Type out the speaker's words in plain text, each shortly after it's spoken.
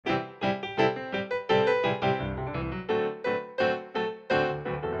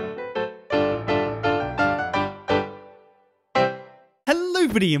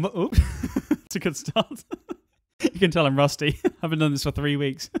everybody. Oops, it's a good start. You can tell I'm rusty. I've been doing this for 3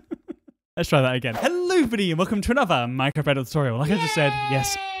 weeks. Let's try that again. Hello everybody and welcome to another Minecraft Bedrock tutorial. Like I just said,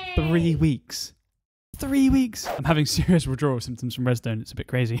 yes, 3 weeks. 3 weeks. I'm having serious withdrawal symptoms from Redstone. It's a bit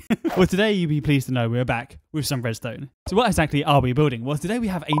crazy. Well, today you'll be pleased to know we're back with some Redstone. So what exactly are we building? Well, today we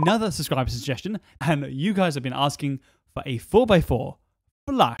have another subscriber suggestion, and you guys have been asking for a 4x4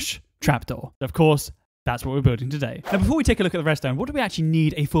 flush trapdoor. Of course, that's what we're building today. Now, before we take a look at the Redstone, what do we actually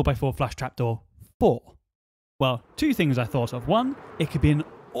need a 4x4 flush trapdoor for? Well, two things I thought of. One, it could be an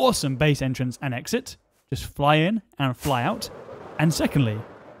awesome base entrance and exit. Just fly in and fly out. And secondly,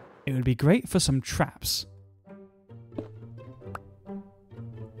 it would be great for some traps.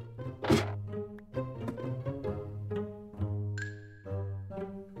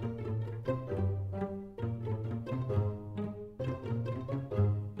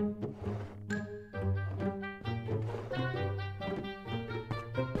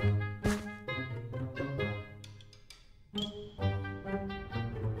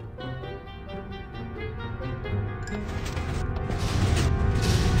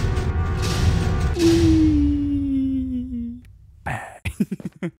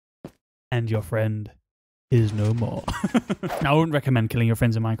 And your friend is no more. Now, I wouldn't recommend killing your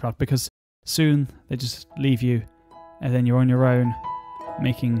friends in Minecraft because soon they just leave you and then you're on your own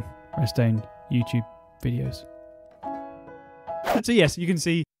making Redstone YouTube videos. So yes, you can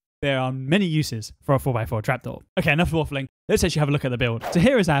see there are many uses for a 4x4 trapdoor. Okay, enough waffling. Let's actually have a look at the build. So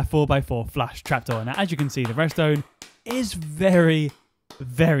here is our 4x4 flush trapdoor. Now, as you can see, the Redstone is very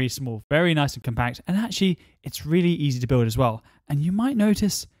small, very nice and compact, and actually it's really easy to build as well. And you might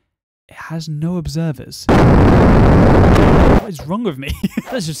notice it has no observers. What is wrong with me?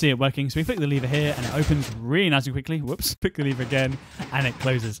 Let's just see it working. So we flick the lever here and it opens really nice and quickly. Whoops, flick the lever again and it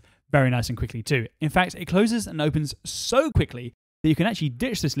closes very nice and quickly too. In fact, it closes and opens so quickly that you can actually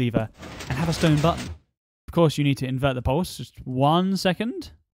ditch this lever and have a stone button. Of course, you need to invert the pulse. Just 1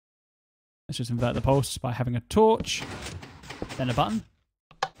 second. Let's just invert the pulse by having a torch, then a button.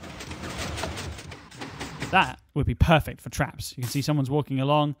 That would be perfect for traps. You can see someone's walking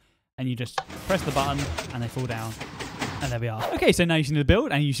along and you just press the button and they fall down. And there we are. Okay, so now you've seen the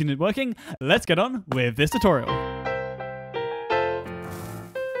build and you've seen it working. Let's get on with this tutorial.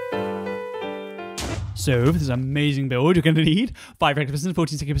 So for this amazing build, you're going to need 5 redstone pistons,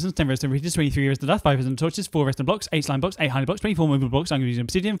 14 sticky pistons, 10 redstone repeaters, 23 redstone dust, 5 redstone torches, 4 redstone blocks, 8 slime blocks, 8 honey blocks, 24 movable blocks, I'm going to use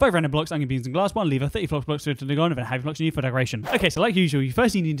obsidian, 5 random blocks, I'm going to be using glass, 1 lever, 30 flux blocks to the ground, and heavy blocks you need for decoration. Okay, so like usual, you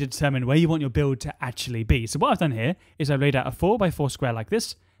first need to determine where you want your build to actually be. So what I've done here is I've laid out a 4x4 square like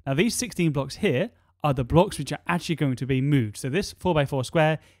this. Now these 16 blocks here are the blocks which are actually going to be moved. So this 4x4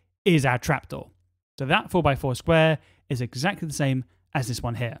 square is our trapdoor. So that 4x4 square is exactly the same as this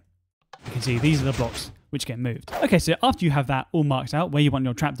one here. You can see these are the blocks which get moved. Okay, so after you have that all marked out where you want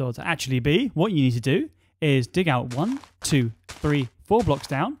your trapdoor to actually be, what you need to do is dig out 1, 2, 3, 4 blocks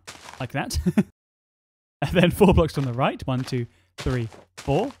down, like that. And then 4 blocks from the right, 1, 2, 3,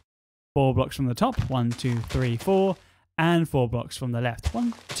 4. 4 blocks from the top, 1, 2, 3, 4. And 4 blocks from the left,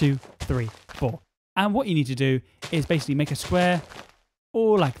 1, 2, 3, 4. And what you need to do is basically make a square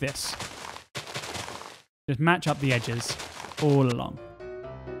all like this. Just match up the edges all along.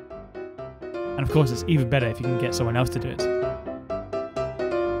 And of course, it's even better if you can get someone else to do it.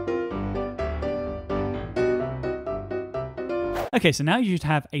 Okay, so now you should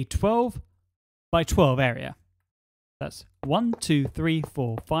have a 12 by 12 area. That's 1, 2, 3,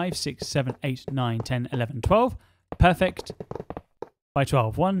 4, 5, 6, 7, 8, 9, 10, 11, 12. Perfect. By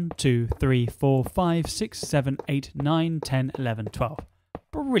 12. 1, 2, 3, 4, 5, 6, 7, 8, 9, 10, 11, 12.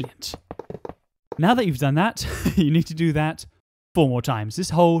 Brilliant. Now that you've done that, you need to do that 4 more times. This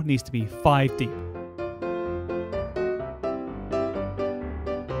hole needs to be 5 deep.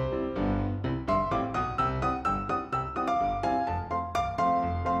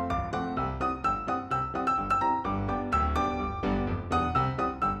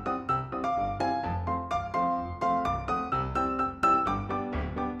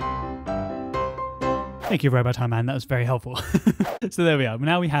 Thank you, Robot Time Man. That was very helpful. So there we are.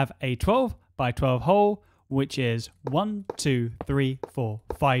 Now we have a 12 by 12 hole, which is 1, 2, 3, 4,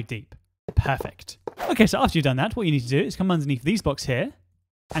 5 deep. Perfect. Okay, so after you've done that, what you need to do is come underneath these blocks here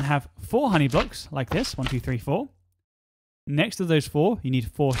and have 4 honey blocks like this. 1, 2, 3, 4. Next to those 4, you need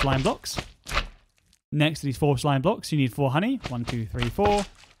 4 slime blocks. Next to these 4 slime blocks, you need 4 honey. 1, 2, 3, 4.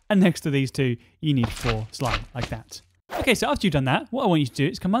 And next to these 2, you need 4 slime, like that. Okay, so after you've done that, what I want you to do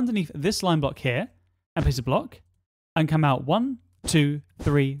is come underneath this slime block here and place a block and come out 1, 2,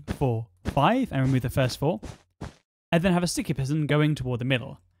 3, 4, 5 and remove the first 4. And then have a sticky piston going toward the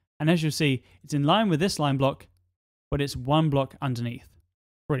middle. And as you'll see, it's in line with this line block, but it's 1 block underneath.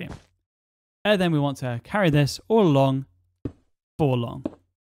 Brilliant. And then we want to carry this all along 4 long.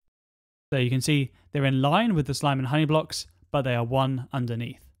 So you can see they're in line with the slime and honey blocks, but they are 1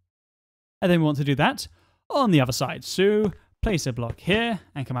 underneath. And then we want to do that on the other side. So place a block here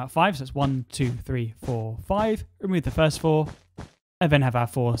and come out 5. So it's 1, 2, 3, 4, 5. Remove the first 4. And then have our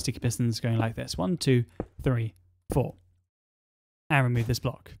 4 sticky pistons going like this. 1, 2, 3, 4. And remove this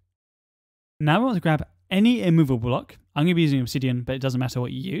block. Now we want to grab any immovable block. I'm going to be using obsidian, but it doesn't matter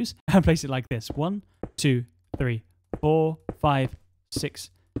what you use. And place it like this. 1, 2, 3, 4, 5, 6,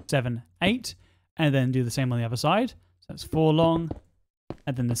 7, 8. And then do the same on the other side. So that's 4 long.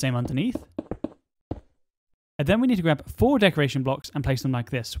 And then the same underneath. And then we need to grab 4 decoration blocks and place them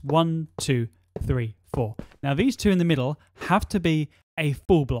like this. 1, 2, 3, 4. Now these 2 in the middle have to be a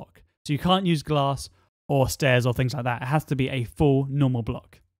full block. So you can't use glass or stairs or things like that. It has to be a full normal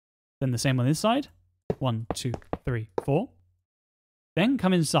block. Then the same on this side. 1, 2, 3, 4. Then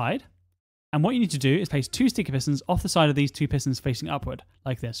come inside. And what you need to do is place 2 sticky pistons off the side of these 2 pistons facing upward.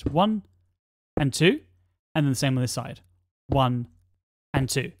 Like this. 1 and 2. And then the same on this side. 1 and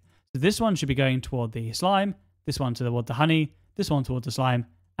 2. So this one should be going toward the slime. This one toward the honey. This one toward the slime.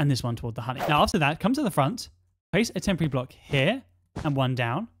 And this one toward the honey. Now after that, come to the front. Place a temporary block here. And 1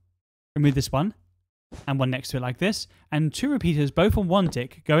 down. Remove this one. And 1 next to it like this. And 2 repeaters, both on 1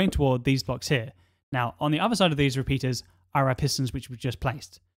 tick, going toward these blocks here. Now, on the other side of these repeaters are our pistons which we've just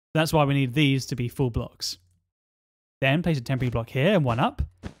placed. That's why we need these to be full blocks. Then place a temporary block here and 1 up.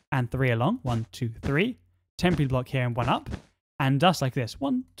 And 3 along. 1, 2, 3. Temporary block here and 1 up. And dust like this.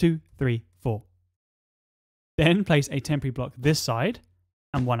 1, 2, 3, 4. Then place a temporary block this side.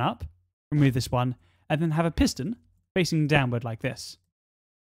 And 1 up. Remove this one. And then have a piston facing downward like this.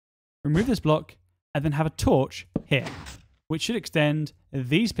 Remove this block. And then have a torch here, which should extend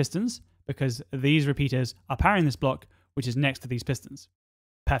these pistons because these repeaters are powering this block, which is next to these pistons.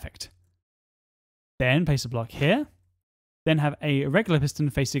 Perfect. Then place a block here. Then have a regular piston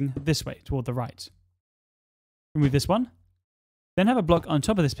facing this way, toward the right. Remove this one. Then have a block on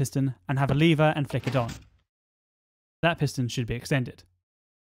top of this piston and have a lever and flick it on. That piston should be extended.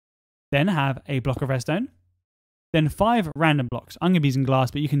 Then have a block of redstone. Then 5 random blocks. I'm going to be using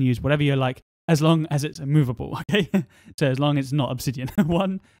glass, but you can use whatever you like, as long as it's movable, okay? So as long as it's not obsidian.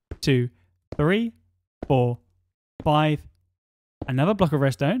 1, 2, 3, 4, 5. Another block of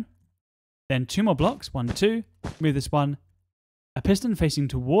redstone. Then 2 more blocks. 1, 2. Move this one. A piston facing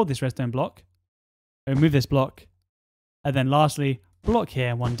toward this redstone block. Remove this block. And then lastly, block here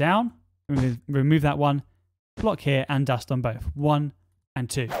and 1 down. Remove that one. Block here and dust on both. 1 and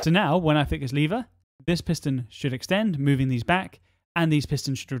 2. So now, when I flick this lever, this piston should extend, moving these back, and these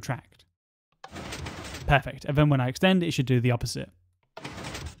pistons should retract. Perfect. And then when I extend, it should do the opposite.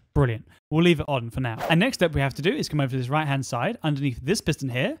 Brilliant. We'll leave it on for now. And next step we have to do is come over to this right-hand side, underneath this piston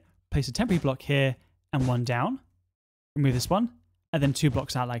here, place a temporary block here and 1 down. Remove this one, and then 2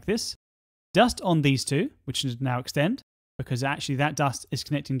 blocks out like this. Dust on these 2, which should now extend, because actually that dust is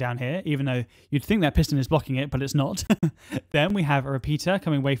connecting down here, even though you'd think that piston is blocking it, but it's not. Then we have a repeater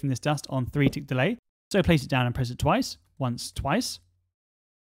coming away from this dust on 3 tick delay. So place it down and press it twice. Once, twice.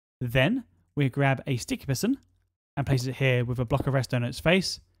 Then we grab a sticky piston and place it here with a block of redstone at its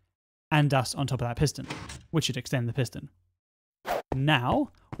face and dust on top of that piston, which should extend the piston.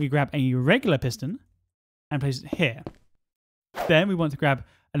 Now we grab a regular piston and place it here. Then we want to grab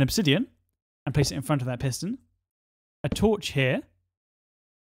an obsidian and place it in front of that piston. A torch here.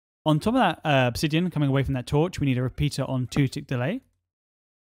 On top of that obsidian coming away from that torch, we need a repeater on 2 tick delay.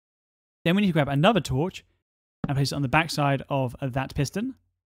 Then we need to grab another torch and place it on the backside of that piston.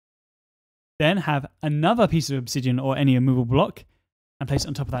 Then have another piece of obsidian or any immovable block and place it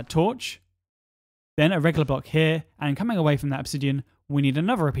on top of that torch. Then a regular block here, and coming away from that obsidian, we need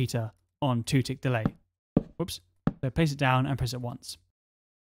another repeater on 2 tick delay. Whoops. So place it down and press it once.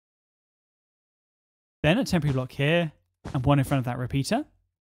 Then a temporary block here and 1 in front of that repeater.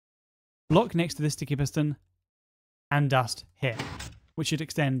 Block next to this sticky piston and dust here, which should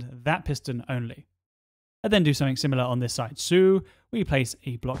extend that piston only. And then do something similar on this side. So we place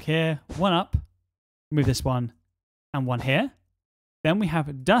a block here, 1 up, move this one, and 1 here. Then we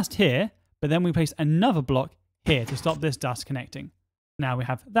have dust here, but then we place another block here to stop this dust connecting. Now we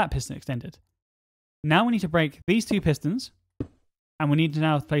have that piston extended. Now we need to break these 2 pistons, and we need to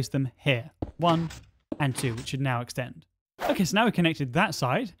now place them here, 1 and 2, which should now extend. Okay, so now we've connected that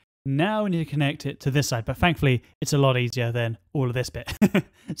side. Now we need to connect it to this side, but thankfully it's a lot easier than all of this bit.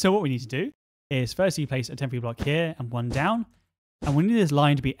 So what we need to do is firstly place a temporary block here and 1 down, and we need this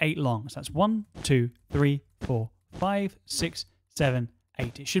line to be 8 long. So that's 1, 2, 3, 4, 5, 6, 7,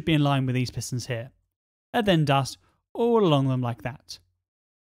 8. It should be in line with these pistons here. And then dust all along them like that.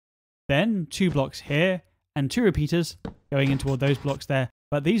 Then 2 blocks here and 2 repeaters going in toward those blocks there.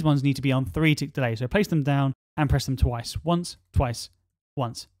 But these ones need to be on 3 tick delay. So place them down and press them twice. Once, twice,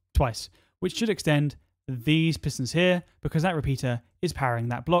 once, twice. Which should extend these pistons here because that repeater is powering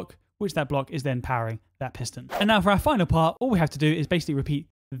that block, which that block is then powering that piston. And now for our final part, all we have to do is basically repeat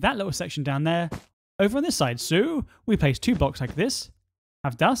that little section down there over on this side. So we place 2 blocks like this,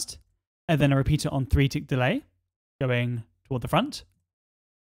 have dust, and then a repeater on 3 tick delay going toward the front.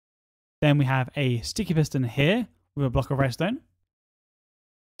 Then we have a sticky piston here with a block of redstone.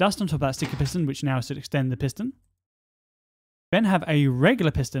 Dust on top of that sticky piston, which now should extend the piston. Then have a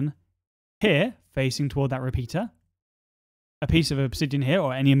regular piston here facing toward that repeater. A piece of obsidian here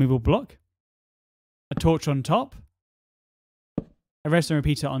or any immovable block. A torch on top. A redstone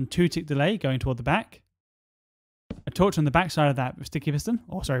repeater on 2 tick delay going toward the back. A torch on the back side of that sticky piston,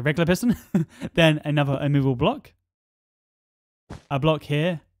 or sorry, regular piston. Then another immovable block. A block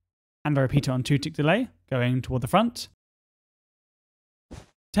here and a repeater on 2 tick delay going toward the front.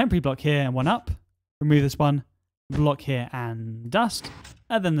 Temporary block here and 1 up. Remove this one. Block here and dust.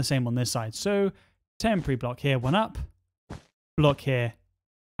 And then the same on this side. So temporary block here, 1 up. Block here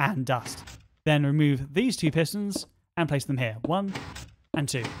and dust. Then remove these 2 pistons and place them here. 1 and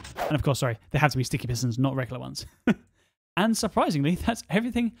 2. And of course, sorry, they have to be sticky pistons, not regular ones. And surprisingly, that's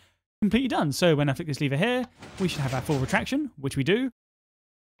everything completely done. So when I flick this lever here, we should have our full retraction, which we do.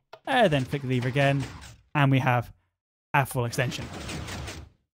 And then flick the lever again, and we have our full extension.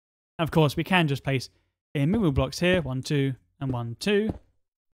 Of course, we can just place immovable blocks here, 1, 2, and 1, 2.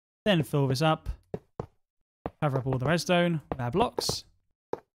 Then fill this up, cover up all the redstone with our blocks.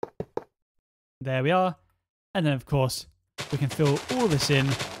 There we are. And then, of course, we can fill all this in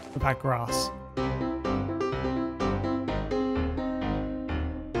with our grass.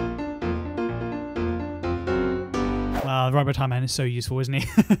 Wow, the Robot Time Man is so useful, isn't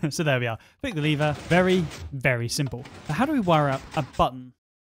he? So there we are. Click the lever. Very, very simple. But how do we wire up a button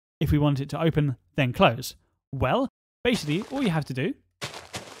if we want it to open, then close? Well, basically, all you have to do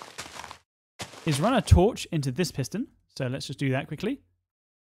is run a torch into this piston. So let's just do that quickly.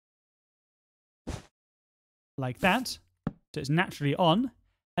 Like that. So it's naturally on.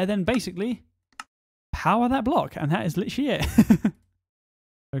 And then basically power that block. And that is literally it.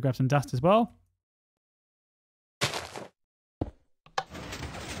 I'll grab some dust as well.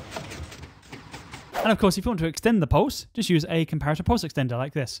 And of course, if you want to extend the pulse, just use a comparator pulse extender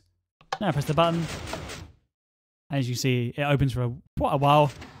like this. Now press the button. As you see, it opens for quite a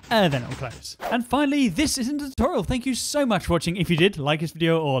while, and then it'll close. And finally, this isn't a tutorial. Thank you so much for watching. If you did like this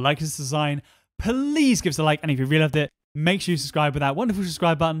video or like this design, please give us a like. And if you really loved it, make sure you subscribe with that wonderful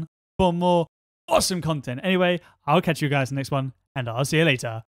subscribe button for more awesome content. Anyway, I'll catch you guys in the next one, and I'll see you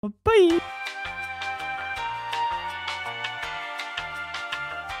later. Bye!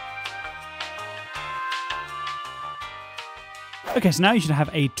 Okay, so now you should have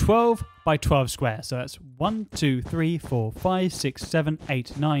a 12 by 12 square. So that's 1, 2, 3, 4, 5, 6, 7,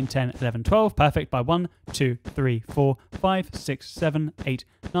 8, 9, 10, 11, 12. Perfect. By 1, 2, 3, 4, 5, 6, 7, 8,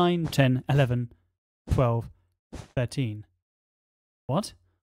 9, 10, 11, 12, 13. What?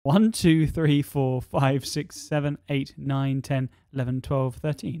 1, 2, 3, 4, 5, 6, 7, 8, 9, 10, 11, 12,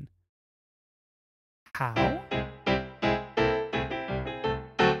 13. How?